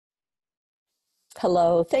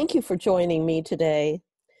Hello, thank you for joining me today.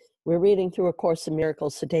 We're reading through A Course in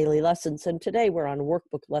Miracles to Daily Lessons, and today we're on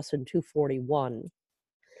Workbook Lesson 241.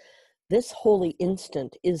 This holy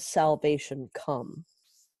instant is salvation come.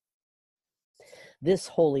 This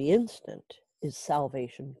holy instant is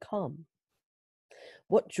salvation come.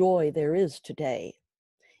 What joy there is today.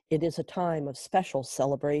 It is a time of special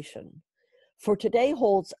celebration, for today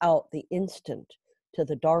holds out the instant to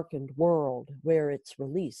the darkened world where its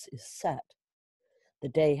release is set. The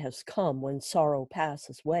day has come when sorrow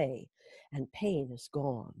passes away and pain is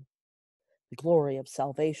gone. The glory of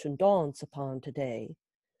salvation dawns upon today,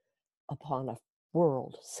 upon a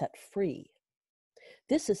world set free.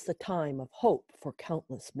 This is the time of hope for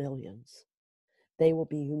countless millions. They will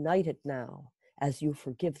be united now as you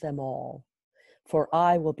forgive them all, for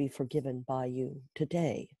I will be forgiven by you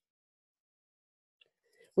today.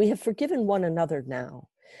 We have forgiven one another now,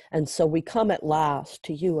 and so we come at last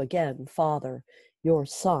to you again, Father, your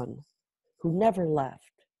Son, who never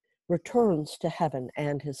left, returns to heaven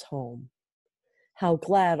and his home. How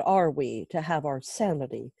glad are we to have our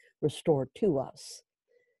sanity restored to us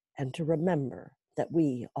and to remember that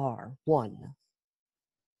we are one.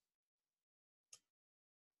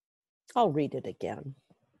 I'll read it again.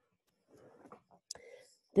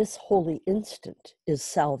 This holy instant is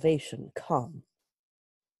salvation come.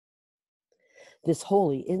 This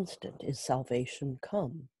holy instant is salvation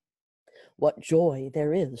come. What joy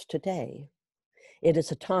there is today. It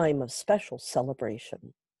is a time of special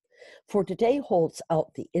celebration, for today holds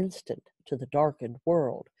out the instant to the darkened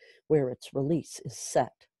world where its release is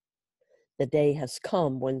set. The day has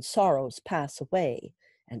come when sorrows pass away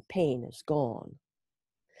and pain is gone.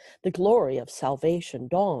 The glory of salvation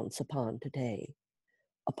dawns upon today,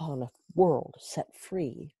 upon a world set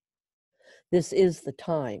free. This is the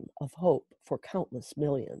time of hope for countless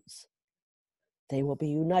millions. They will be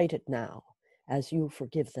united now as you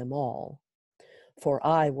forgive them all, for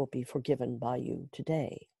I will be forgiven by you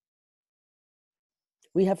today.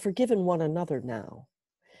 We have forgiven one another now,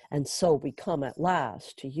 and so we come at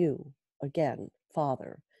last to you again,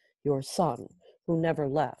 Father, your Son, who never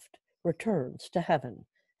left, returns to heaven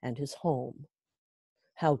and his home.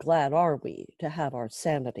 How glad are we to have our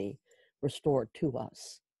sanity restored to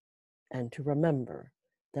us and to remember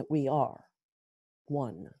that we are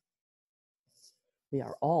one. We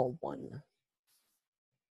are all one.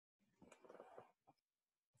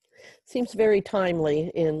 Seems very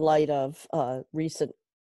timely in light of recent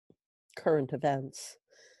current events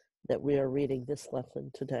that we are reading this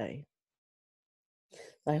lesson today.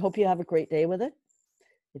 I hope you have a great day with it.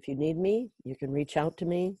 If you need me, you can reach out to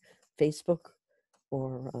me, Facebook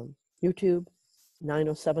or YouTube,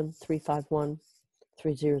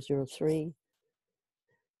 907-351-3003.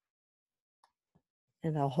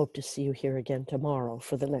 And I'll hope to see you here again tomorrow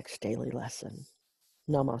for the next daily lesson.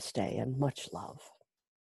 Namaste and much love.